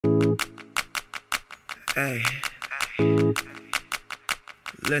Hey,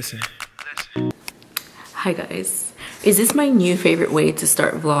 listen. Hi guys. Is this my new favorite way to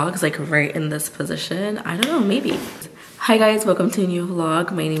start vlogs, like right in this position? I don't know, maybe. Hi guys, welcome to a new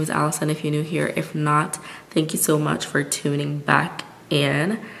vlog. My name is Allison if you're new here. If not, thank you so much for tuning back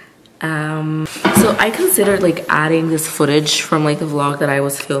in. So I considered like adding this footage from like the vlog that I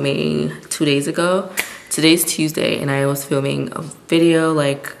was filming 2 days ago. Today's Tuesday and I was filming a video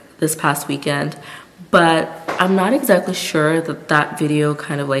like this past weekend, but I'm not exactly sure that that video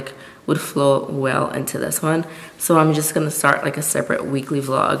kind of like would flow well into this one. So I'm just gonna start like a separate weekly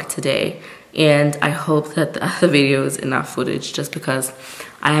vlog today. And I hope that the other video is enough footage just because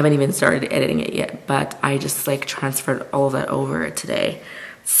I haven't even started editing it yet, but I just like transferred all of that over today.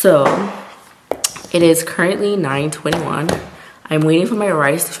 So it is currently 9:21. I'm waiting for my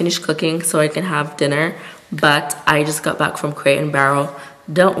rice to finish cooking so I can have dinner, but I just got back from Crate and Barrel.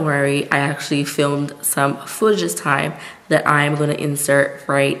 Don't worry, I actually filmed some footage this time that I'm gonna insert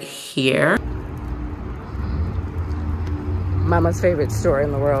right here. Mama's favorite store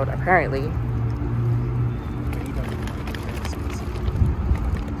in the world, apparently.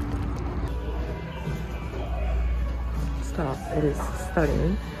 Stop, it is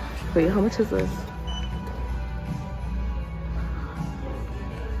starting. Wait, how much is this?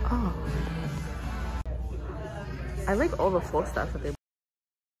 Oh. I like all the full stuff that they.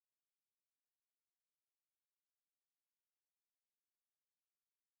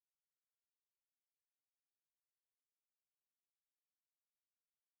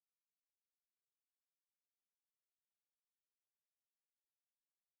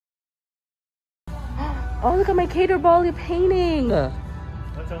 Oh, look at my cater ball you're painting.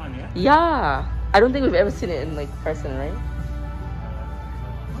 What's the one, yeah? Yeah. I don't think we've ever seen it in like person, right?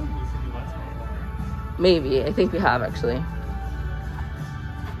 Maybe. I think we have actually.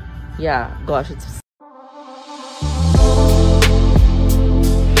 Yeah. Gosh, it's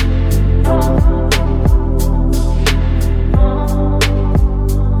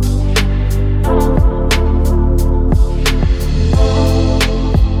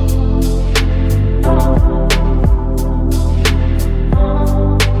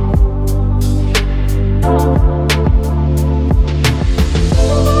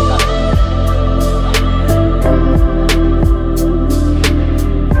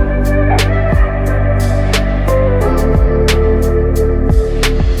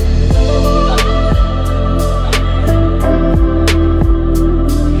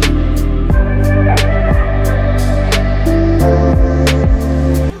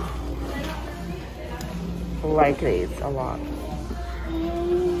like these a lot.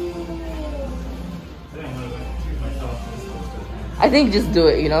 I think just do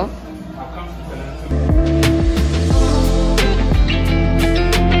it, you know?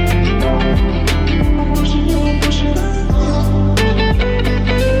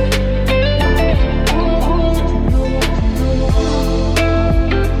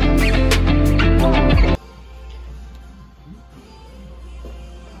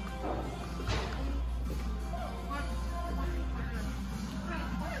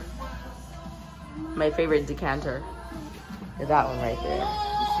 My favorite decanter is that one right there.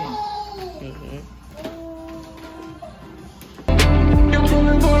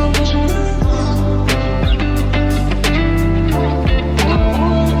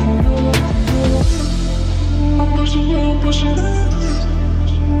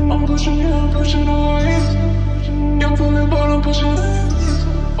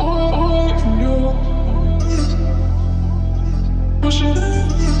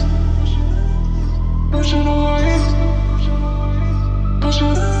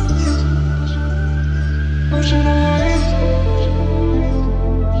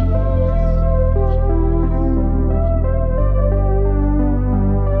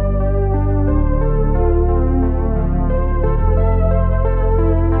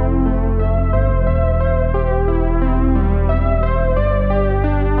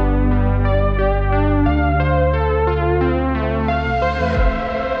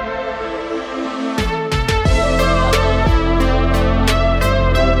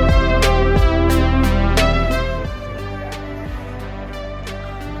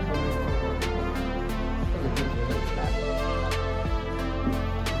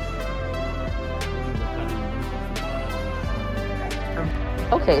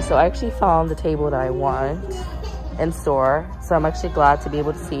 Okay, so I actually found the table that I want in store, so I'm actually glad to be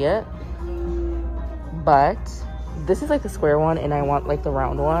able to see it. But this is like the square one and I want like the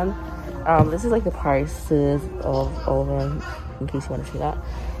round one. This is like the prices of all of them in case you want to see that.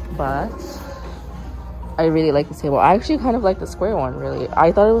 But I really like this table. I actually kind of like the square one, really.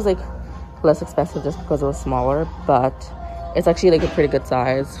 I thought it was like less expensive just because it was smaller, but it's actually like a pretty good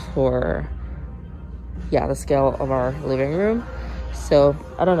size for, yeah, the scale of our living room. So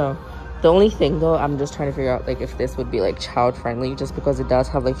I don't know. The only thing though, I'm just trying to figure out like if this would be like child friendly, just because it does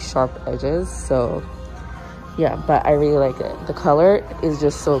have like sharp edges. So yeah, but I really like it. The color is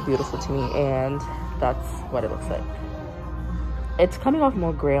just so beautiful to me, and that's what it looks like. It's coming off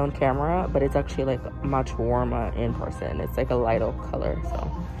more gray on camera, but it's actually like much warmer in person. It's like a light oak color,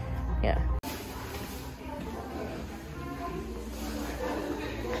 so yeah.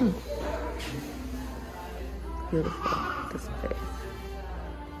 Beautiful display.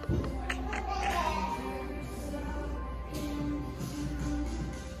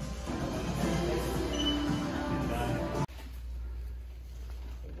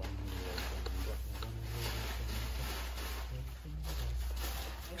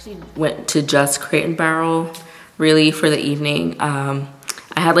 Actually went to just Crate & Barrel really for the evening. I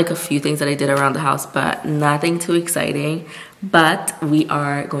had like a few things that I did around the house, but nothing too exciting. But we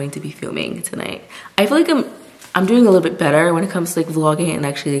are going to be filming tonight. I feel like I'm doing a little bit better when it comes to like vlogging and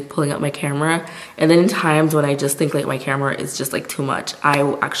actually like pulling out my camera. And then in times when I just think like my camera is just like too much, I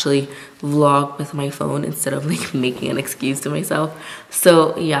will actually vlog with my phone instead of like making an excuse to myself.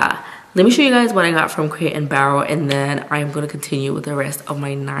 So yeah. Let me show you guys what I got from Crate & Barrel, and then I'm going to continue with the rest of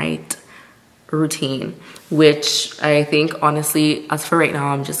my night routine, which I think honestly, as for right now,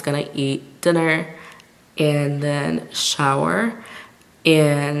 I'm just going to eat dinner and then shower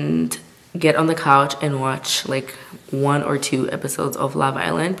and get on the couch and watch like 1 or 2 episodes of Love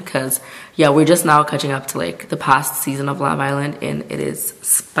Island, because yeah, we're just now catching up to like the past season of Love Island, and it is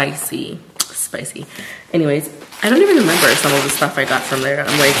spicy. Anyways, I don't even remember some of the stuff I got from there.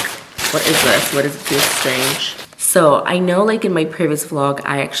 I'm like, what is this? What does it feel strange? So I know like in my previous vlog,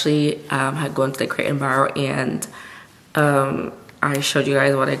 I actually had gone to the Crate & Barrel and I showed you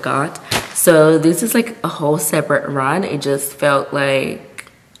guys what I got. So this is like a whole separate run. It just felt like,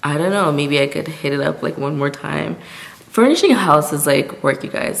 I don't know, maybe I could hit it up like one more time. Furnishing a house is like work, you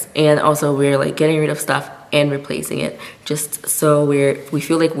guys. And also we're like getting rid of stuff and replacing it, just so we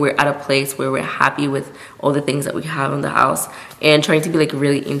feel like we're at a place where we're happy with all the things that we have in the house, and trying to be like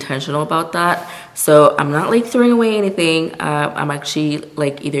really intentional about that. So I'm not like throwing away anything. I'm actually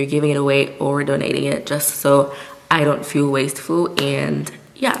like either giving it away or donating it, just so I don't feel wasteful. And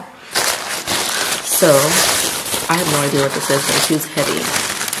yeah, so I have no idea what this is, but it feels heavy.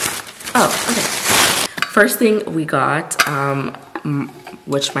 Oh, okay. First thing we got,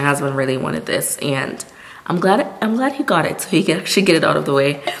 which my husband really wanted this, and I'm glad he got it so he can actually get it out of the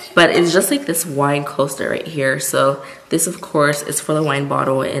way. But it's just like this wine coaster right here. So this of course is for the wine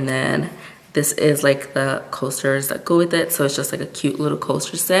bottle, and then this is like the coasters that go with it. So it's just like a cute little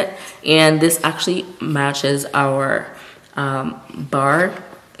coaster set, and this actually matches our bar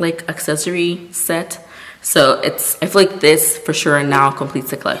like accessory set. So I feel like this for sure now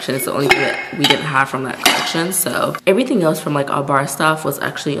completes the collection. It's the only thing that we didn't have from that collection. So everything else from like our bar stuff was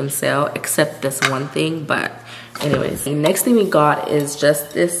actually on sale except this one thing. But anyways, the next thing we got is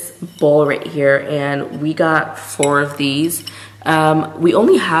just this bowl right here, and we got 4 of these. We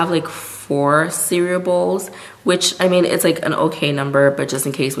only have like 4 cereal bowls, which I mean, it's like an okay number, but just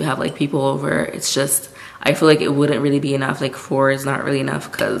in case we have like people over, it's just, I feel like it wouldn't really be enough. Like 4 is not really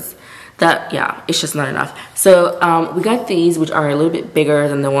enough, because that, yeah, it's just not enough. So we got these, which are a little bit bigger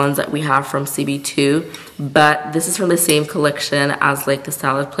than the ones that we have from CB2, but this is from the same collection as like the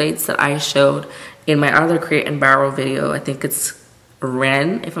salad plates that I showed in my other Crate & Barrel video. I think it's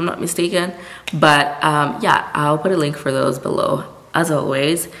Ren, if I'm not mistaken. But yeah, I'll put a link for those below as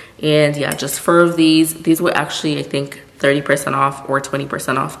always. And yeah, just 4 of these were actually I think 30% off or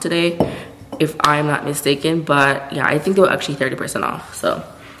 20% off today, if I'm not mistaken. But yeah, I think they were actually 30% off, so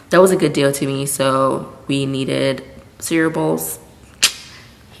that was a good deal to me. So we needed cereal bowls.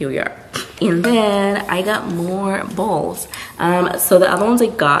 Here we are. And then I got more bowls. So the other ones I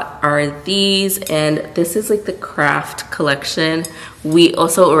got are these, and this is like the craft collection. We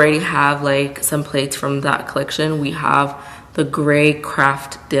also already have like some plates from that collection. We have the gray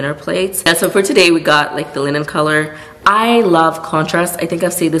craft dinner plates. And so for today we got like the linen color. I love contrast. I think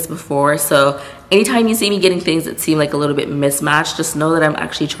I've said this before. So anytime you see me getting things that seem like a little bit mismatched, just know that I'm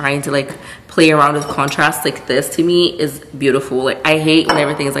actually trying to like play around with contrast. Like this to me is beautiful. Like I hate when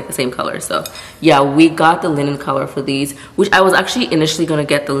everything is like the same color. So yeah, we got the linen color for these, which I was actually initially gonna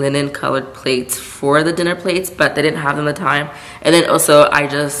get the linen colored plates for the dinner plates, but they didn't have them at the time. And then also I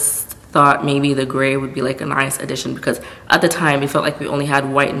just thought maybe the gray would be like a nice addition, because at the time it felt like we only had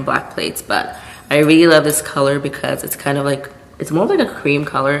white and black plates. But I really love this color because it's kind of like, it's more like a cream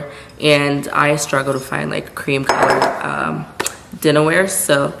color, and I struggle to find like cream color dinnerware.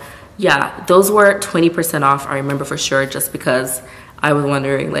 So yeah, those were 20% off. I remember for sure, just because I was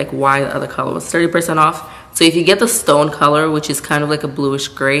wondering like why the other color was 30% off. So if you get the stone color, which is kind of like a bluish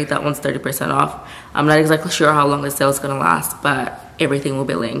gray, that one's 30% off. I'm not exactly sure how long the sale is gonna last, but everything will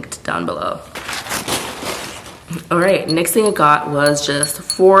be linked down below. All right, next thing I got was just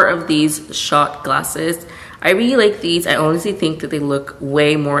 4 of these shot glasses. I really like these. I honestly think that they look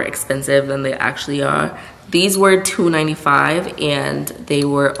way more expensive than they actually are. These were $2.95 and they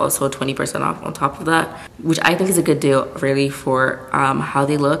were also 20% off on top of that, which I think is a good deal really for how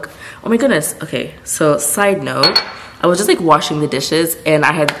they look. Oh my goodness. Okay, so side note, I was just like washing the dishes and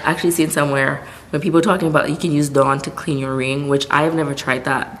I had actually seen somewhere when people were talking about you can use Dawn to clean your ring, which I have never tried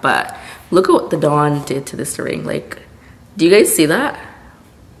that, but look at what the Dawn did to this ring. Like, do you guys see that?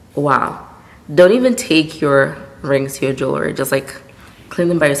 Wow. Don't even take your rings to your jewelry. Just like clean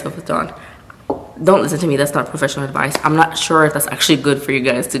them by yourself with Dawn. Don't listen to me, that's not professional advice. I'm not sure if that's actually good for you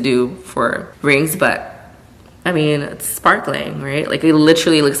guys to do for rings, but I mean, it's sparkling, right? Like it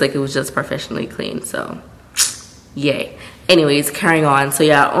literally looks like it was just professionally cleaned, so yay. Anyways, carrying on. So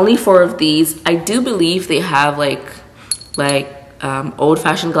yeah, only 4 of these. I do believe they have like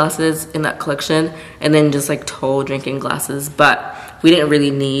old-fashioned glasses in that collection, and then just like tall drinking glasses, but we didn't really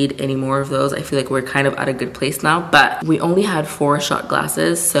need any more of those. I feel like we're kind of at a good place now, but we only had 4 shot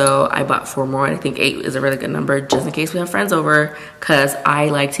glasses, so I bought 4 more, and I think 8 is a really good number just in case we have friends over, because I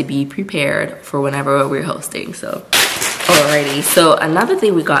like to be prepared for whenever we're hosting. So alrighty, so another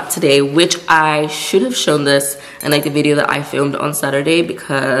thing we got today, which I should have shown this in like the video that I filmed on Saturday,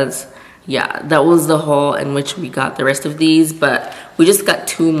 because yeah, that was the haul in which we got the rest of these, but we just got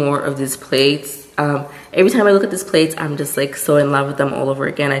 2 more of these plates. Every time I look at these plates, I'm just like so in love with them all over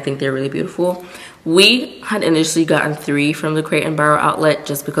again. I think they're really beautiful. We had initially gotten 3 from the Crate and Barrel outlet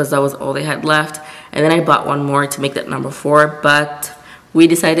just because that was all they had left, and then I bought 1 more to make that number 4, but we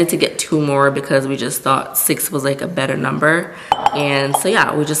decided to get 2 more because we just thought 6 was like a better number, and so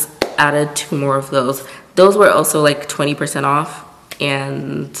yeah, we just added 2 more of those. Those were also like 20% off,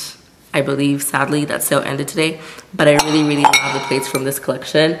 and I believe sadly that sale ended today, but I really love the plates from this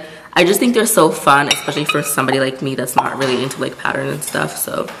collection. I just think they're so fun, especially for somebody like me that's not really into like pattern and stuff.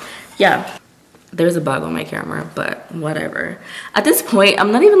 So yeah, there's a bug on my camera, but whatever. At this point,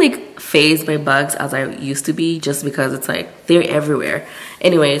 I'm not even like fazed by bugs as I used to be, just because it's like they're everywhere.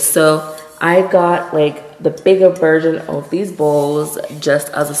 Anyway, so I got like the bigger version of these bowls just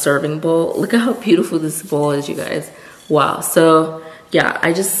as a serving bowl. Look at how beautiful this bowl is, you guys. Wow. So yeah,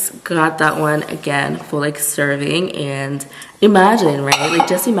 I just got that one again for like serving, and imagine, right? Like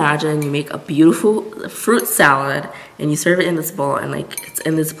just imagine you make a beautiful fruit salad and you serve it in this bowl, and like it's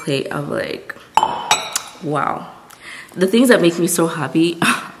in this plate of like, wow. The things that make me so happy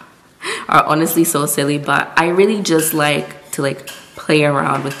are honestly so silly, but I really just like to like play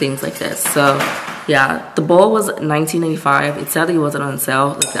around with things like this. So yeah, the bowl was $19.95. It sadly wasn't on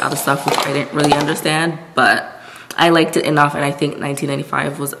sale like the other stuff, which I didn't really understand, but I liked it enough, and I think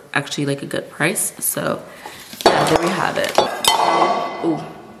 $19.95 was actually like a good price. So yeah, there we have it. Ooh.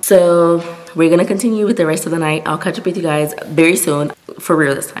 So we're gonna continue with the rest of the night. I'll catch up with you guys very soon, for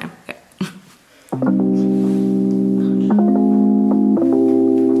real this time. Okay.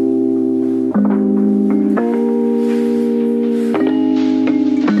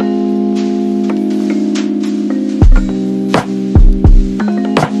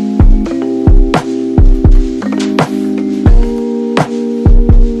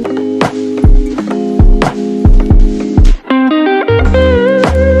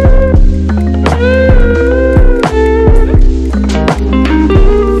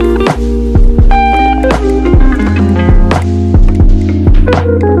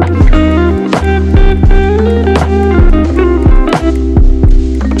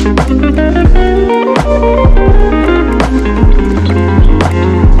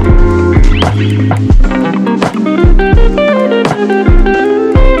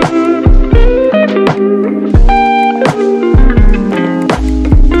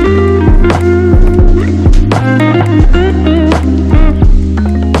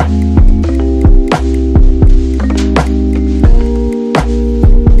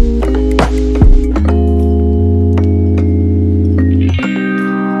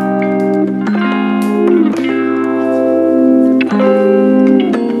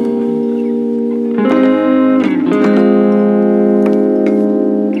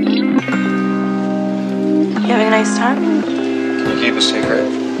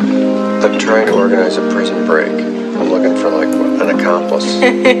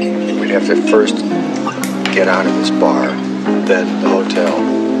 We'd have to first get out of this bar, then the hotel,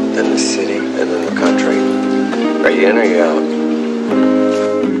 then the city, and then the country. Are you in or are you out?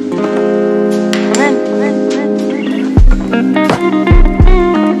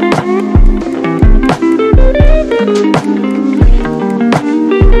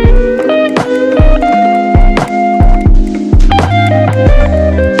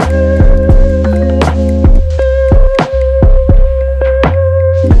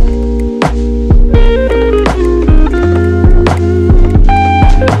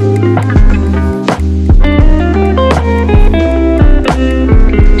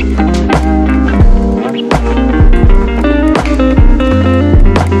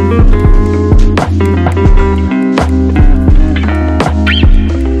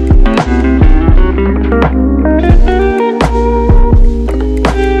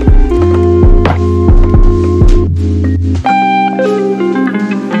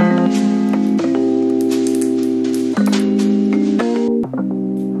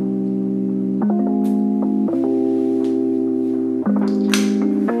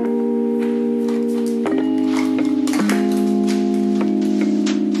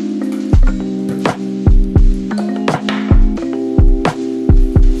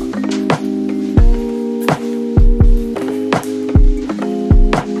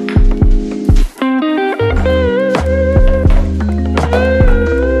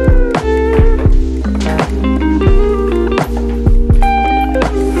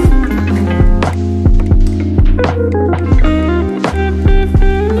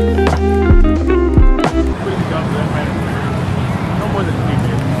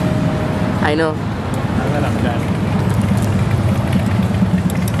 I know. Well, I'm done.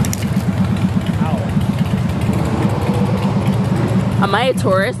 Ow. Am I a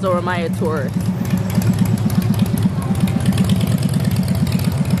tourist or am I a tourist?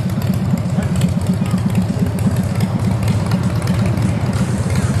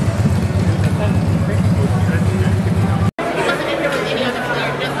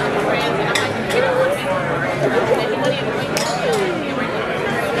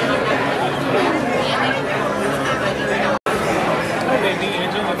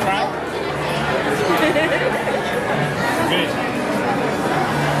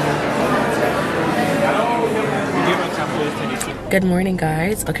 Good morning,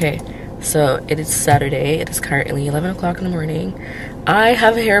 guys. Okay, so it is Saturday. It is currently 11 o'clock in the morning. I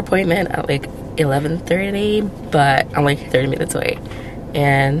have a hair appointment at like 11:30, but I'm like 30 minutes away.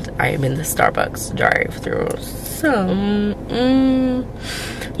 And I am in the Starbucks drive-thru. So,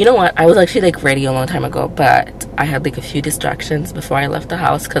 you know what? I was actually like ready a long time ago, but I had like a few distractions before I left the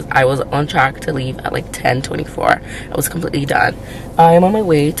house because I was on track to leave at like 10:24. I was completely done. I am on my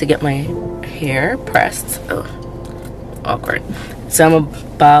way to get my hair pressed. Oh, awkward. So I'm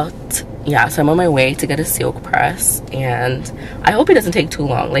on my way to get a silk press, and I hope it doesn't take too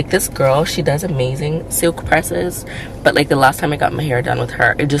long. Like, this girl, she does amazing silk presses, but like the last time I got my hair done with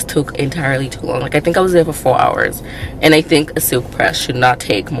her, it just took entirely too long. Like, I think I was there for 4 hours, and I think a silk press should not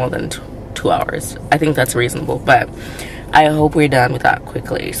take more than 2 hours. I think that's reasonable, but I hope we're done with that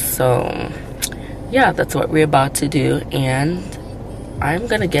quickly. So yeah, that's what we're about to do, and I'm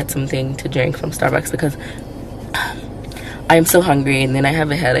gonna get something to drink from Starbucks because I'm so hungry, and then I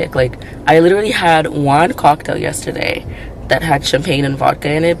have a headache. Like, I literally had one cocktail yesterday that had champagne and vodka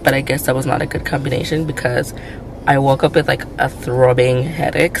in it, but I guess that was not a good combination because I woke up with like a throbbing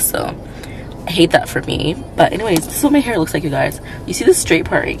headache. So I hate that for me. But anyways, this is what my hair looks like, you guys. You see this straight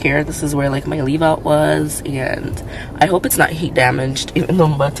part right here? This is where like my leave out was, and I hope it's not heat damaged, even though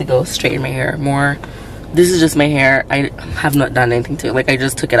I'm about to go straighten my hair more. This is just my hair. I have not done anything to it. Like, I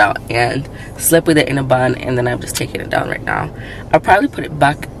just took it out and slept with it in a bun, and then I'm just taking it down right now. I'll probably put it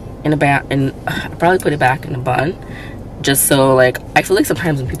back in a bun, just so, like, I feel like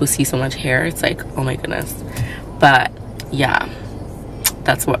sometimes when people see so much hair, it's like, oh my goodness. But yeah,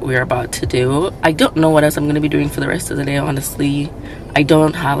 that's what we're about to do. I don't know what else I'm gonna be doing for the rest of the day, honestly. I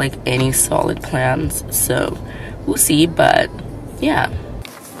don't have like any solid plans, so we'll see. But yeah.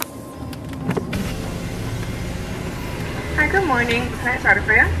 Hi, good morning. Can I start it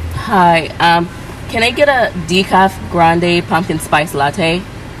for you? Hi, can I get a decaf grande pumpkin spice latte?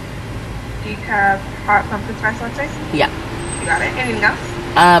 Decaf hot pumpkin spice latte? Yeah. You got it. Anything else?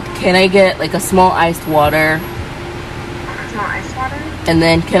 Can I get like a small iced water? Small iced water? And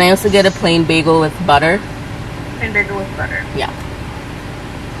then can I also get a plain bagel with butter? Plain bagel with butter. Yeah.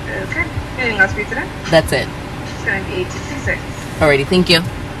 Okay. Anything else for you today? That's it. It's going to be $8.66. Alrighty, thank you.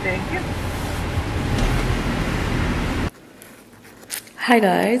 Thank you. Hi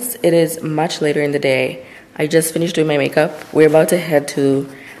guys, it is much later in the day. I just finished doing my makeup. We're about to head to,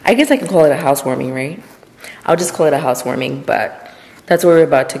 I guess I can call it a housewarming, right? I'll just call it a housewarming, but that's where we're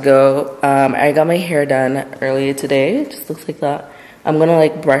about to go. I got my hair done earlier today. It just looks like that. I'm gonna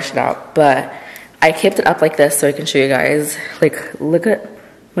like brush it out, but I kept it up like this so I can show you guys. Like, look at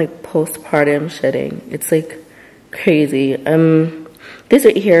my postpartum shedding. It's like crazy. This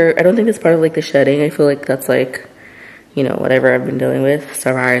right here, I don't think it's part of like the shedding. I feel like that's like, you know, whatever I've been dealing with,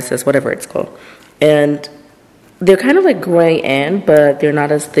 psoriasis, whatever it's called. And they're kind of like growing in, but they're not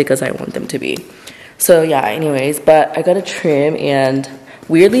as thick as I want them to be. So yeah, anyways, but I got a trim, and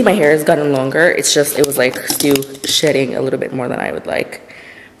weirdly my hair has gotten longer. It's just, it was like still shedding a little bit more than I would like.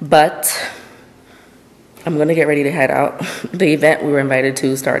 But I'm gonna get ready to head out. The event we were invited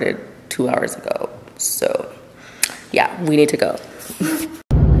to started 2 hours ago. So yeah, we need to go.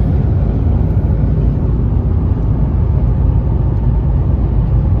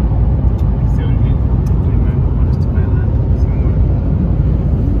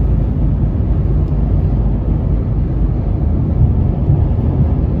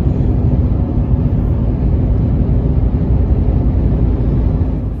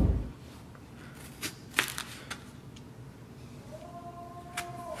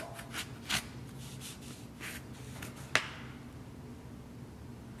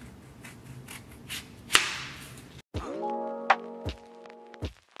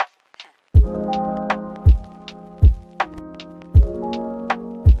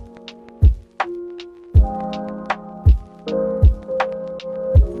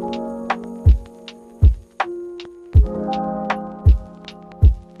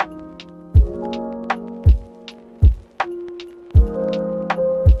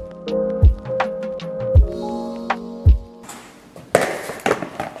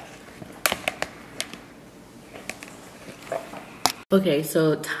 Okay,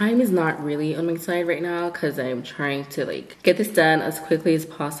 so time is not really on my side right now because I'm trying to like get this done as quickly as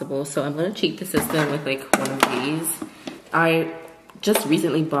possible. So I'm gonna cheat the system with like one of these. I just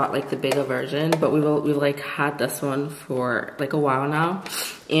recently bought like the bigger version, but we've like had this one for like a while now,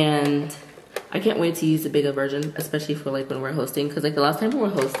 and I can't wait to use the bigger version, especially for like when we're hosting. Because like the last time we were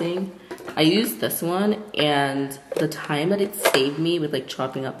hosting, I used this one, and the time that it saved me with like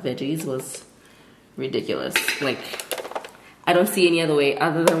chopping up veggies was ridiculous. Like, I don't see any other way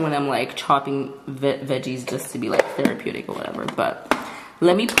other than when I'm like chopping veggies just to be like therapeutic or whatever. But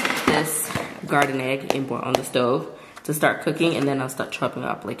let me put this garden egg on the stove to start cooking, and then I'll start chopping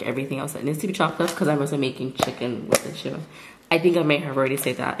up like everything else that needs to be chopped up because I'm also making chicken with the shoe. I think I may have already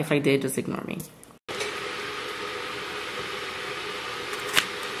said that. If I did, just ignore me.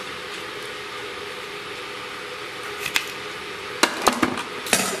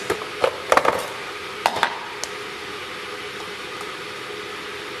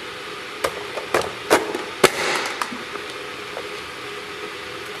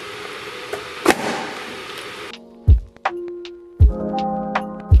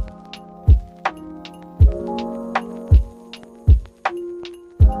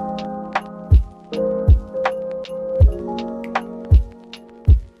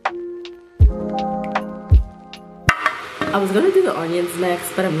 I was gonna do the onions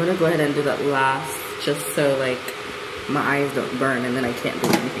next, but I'm gonna go ahead and do that last, just so like my eyes don't burn and then I can't do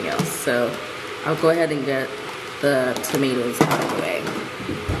anything else. So I'll go ahead and get the tomatoes out of the way.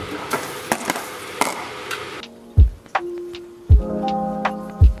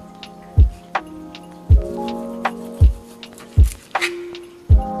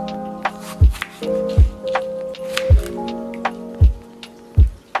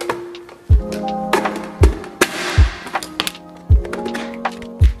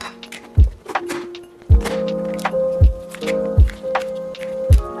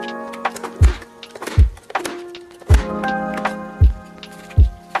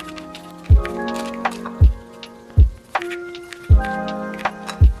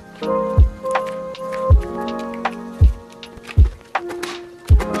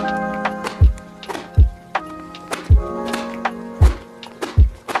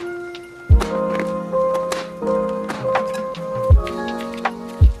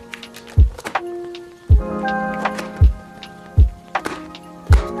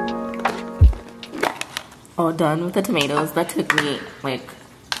 All done with the tomatoes. That took me like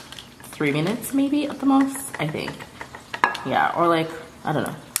 3 minutes maybe at the most, I think. Yeah, or like, I don't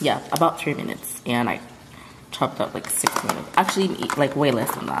know. Yeah, about 3 minutes. And I chopped up like 6 minutes. Actually, like way less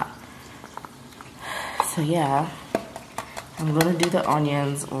than that. So yeah, I'm gonna do the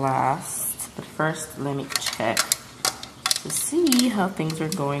onions last. But first, let me check to see how things are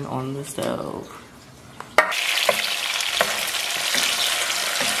going on the stove.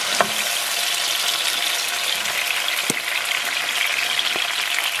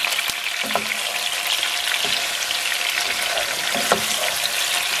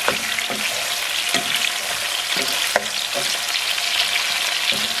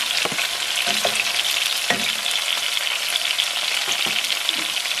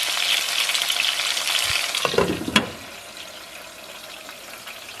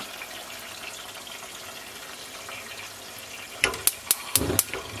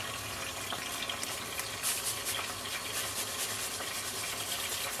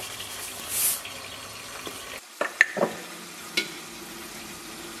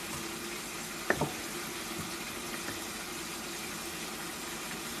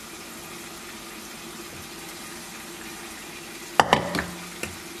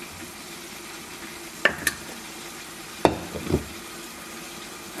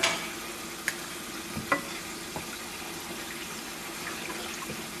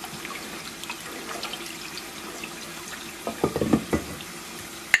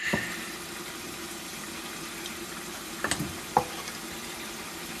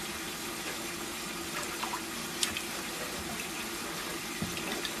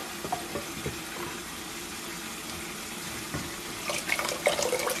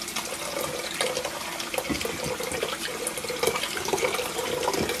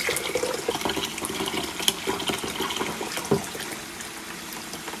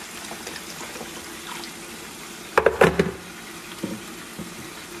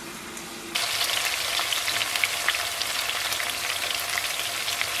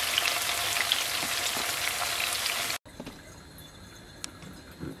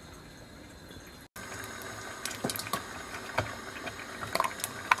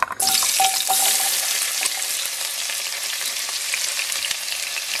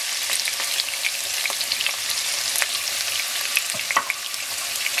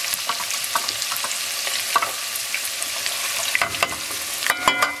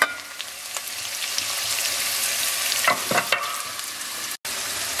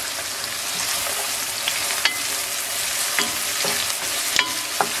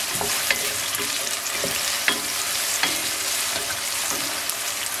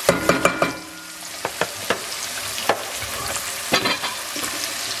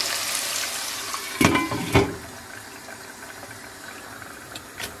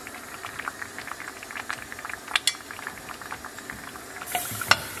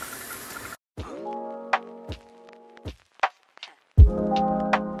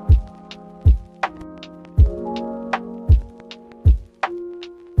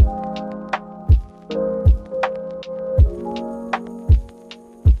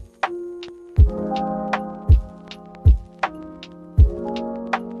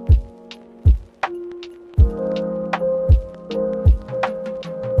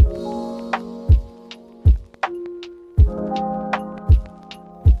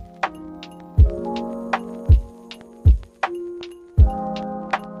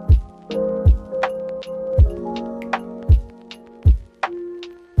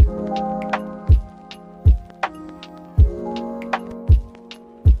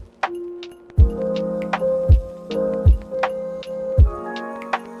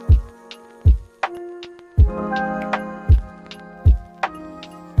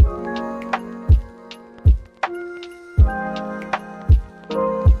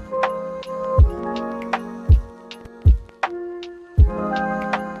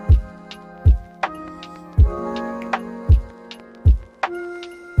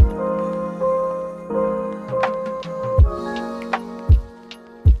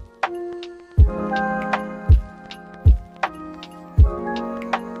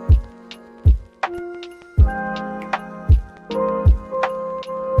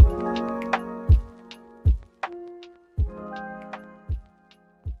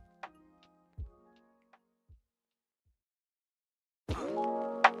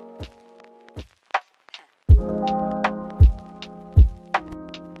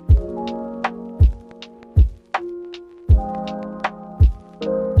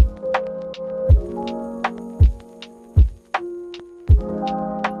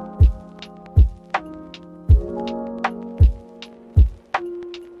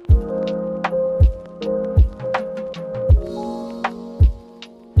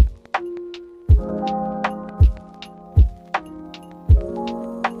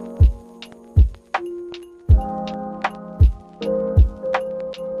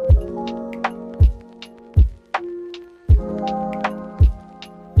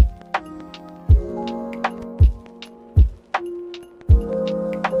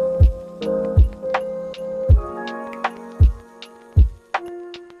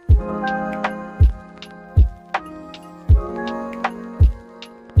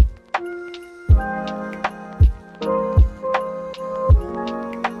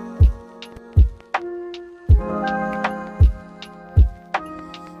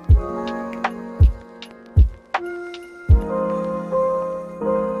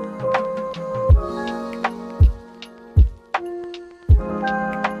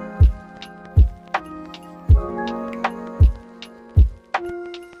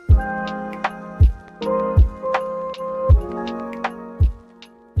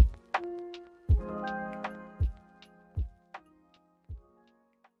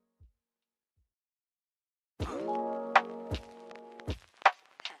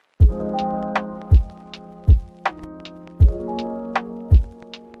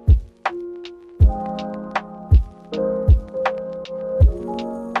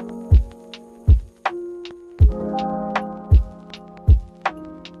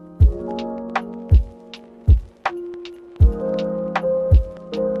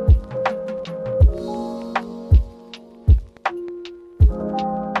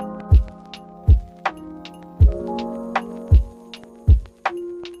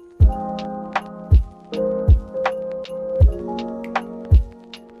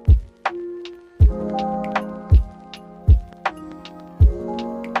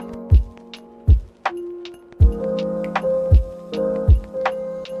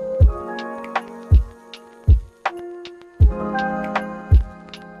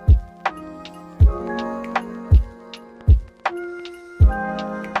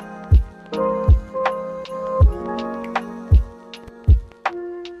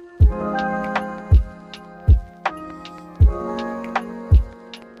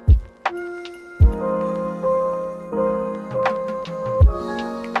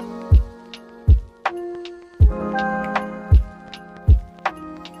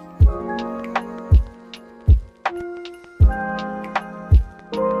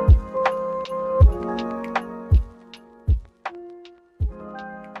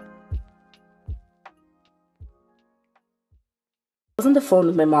 phone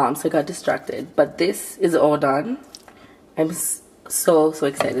with my mom, so I got distracted. But this is all done. I'm so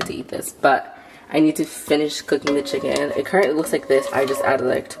excited to eat this, but I need to finish cooking the chicken. It currently looks like this. I just added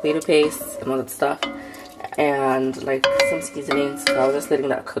like tomato paste and all that stuff and like some seasonings, so I was just letting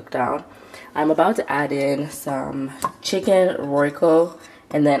that cook down. I'm about to add in some chicken royco,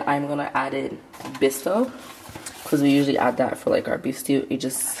 and then I'm gonna add in bisto, because we usually add that for like our beef stew. It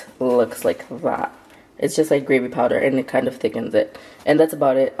just looks like that. It's just like gravy powder, and it kind of thickens it. And that's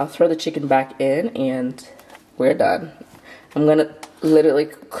about it. I'll throw the chicken back in and we're done. I'm gonna literally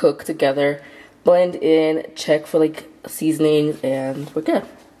cook together, blend in, check for like seasonings, and we're good.